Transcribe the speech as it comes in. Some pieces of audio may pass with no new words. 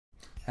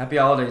Happy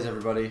holidays,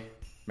 everybody.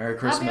 Merry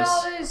Christmas. Happy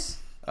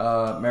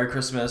holidays. Merry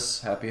Christmas.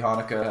 Happy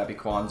Hanukkah. Happy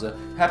Kwanzaa.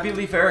 Happy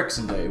Leif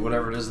Erikson Day,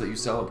 whatever it is that you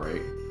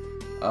celebrate.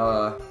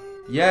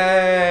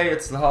 Yay!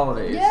 It's the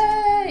holidays.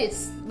 Yay!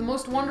 It's the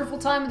most wonderful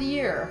time of the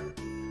year.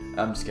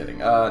 I'm just kidding.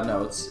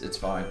 No, it's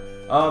fine.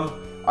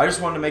 I just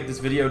wanted to make this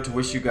video to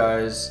wish you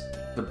guys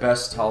the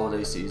best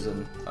holiday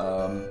season.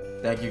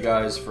 Thank you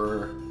guys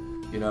for,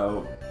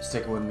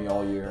 sticking with me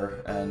all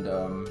year, and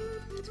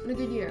It's been a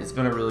good year. it's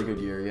been a really good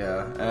year,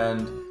 yeah.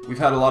 And we've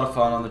had a lot of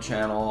fun on the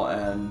channel,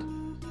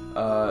 and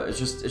it's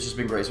just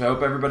been great. So I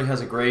hope everybody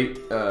has a great,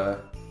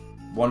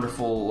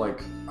 wonderful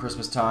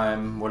Christmas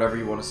time, whatever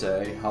you want to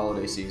say,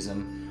 holiday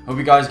season. Hope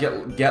you guys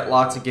get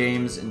lots of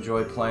games,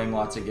 enjoy playing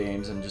lots of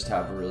games, and just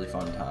have a really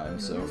fun time.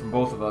 So from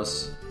both of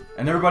us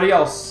and everybody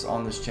else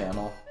on this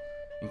channel,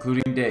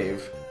 including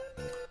Dave,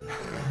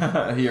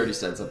 he already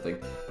said something,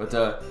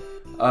 but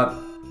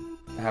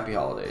happy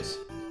holidays.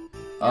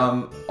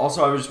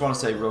 Also, I just want to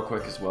say real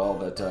quick as well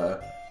that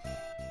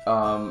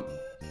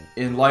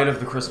in light of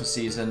the Christmas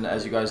season,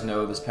 as you guys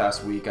know, this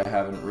past week I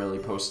haven't really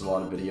posted a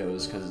lot of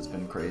videos because it's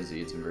been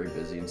crazy. It's been very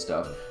busy and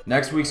stuff.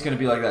 Next week's going to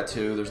be like that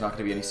too. There's not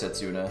going to be any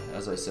Setsuna,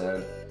 as I said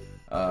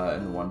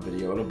in the one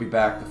video. It'll be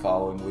back the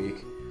following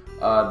week.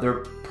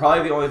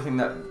 Probably the only thing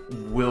that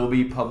will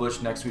be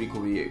published next week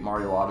will be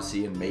Mario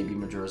Odyssey and maybe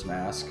Majora's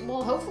Mask.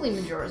 Well, hopefully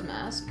Majora's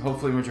Mask.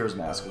 Hopefully Majora's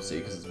Mask, we'll see,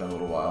 because it's been a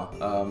little while.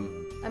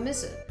 I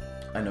miss it.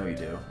 I know you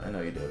do. I know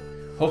you do.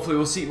 Hopefully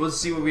we'll see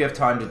what we have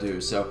time to do.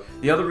 So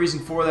the other reason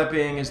for that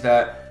being is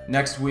that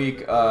next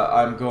week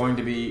I'm going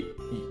to be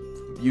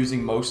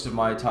using most of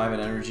my time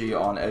and energy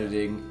on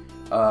editing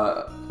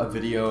a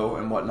video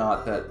and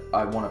whatnot that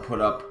I want to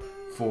put up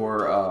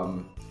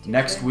for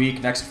next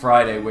week, next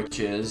Friday,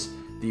 which is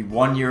the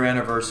 1-year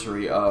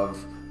anniversary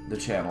of the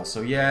channel.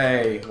 So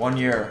yay, 1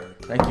 year.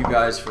 Thank you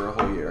guys for a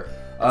whole year.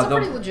 It's a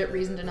pretty legit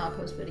reason to not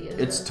post videos.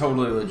 It's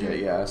totally legit,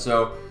 yeah.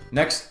 So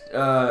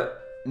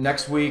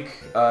next week,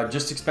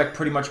 just expect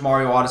pretty much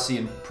Mario Odyssey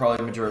and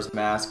probably Majora's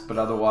Mask, but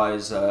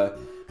otherwise,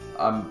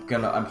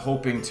 I'm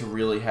hoping to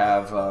really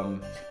have,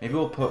 maybe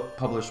we'll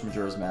publish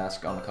Majora's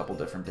Mask on a couple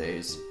different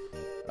days.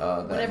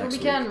 Whenever we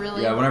can,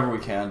 really. Yeah, whenever we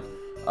can.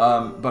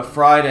 But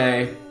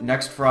Friday,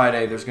 next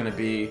Friday, there's gonna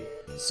be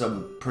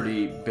some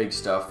pretty big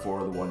stuff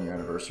for the 1-year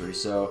anniversary,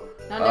 so...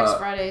 Not next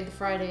Friday, the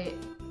Friday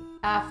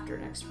after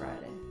next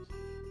Friday.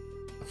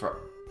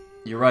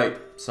 You're right,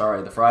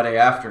 sorry, the Friday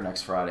after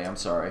next Friday, I'm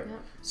sorry. Yeah.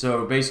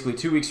 So basically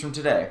 2 weeks from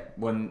today,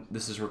 when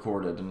this is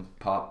recorded and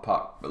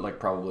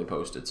probably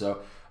posted. So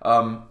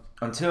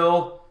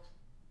until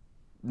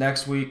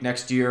next week,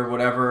 next year,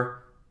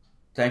 whatever.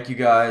 Thank you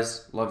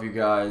guys. Love you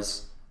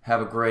guys.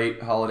 Have a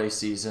great holiday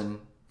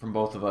season from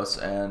both of us,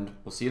 and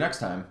we'll see you next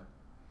time.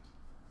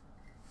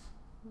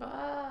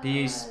 Bye.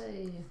 Peace.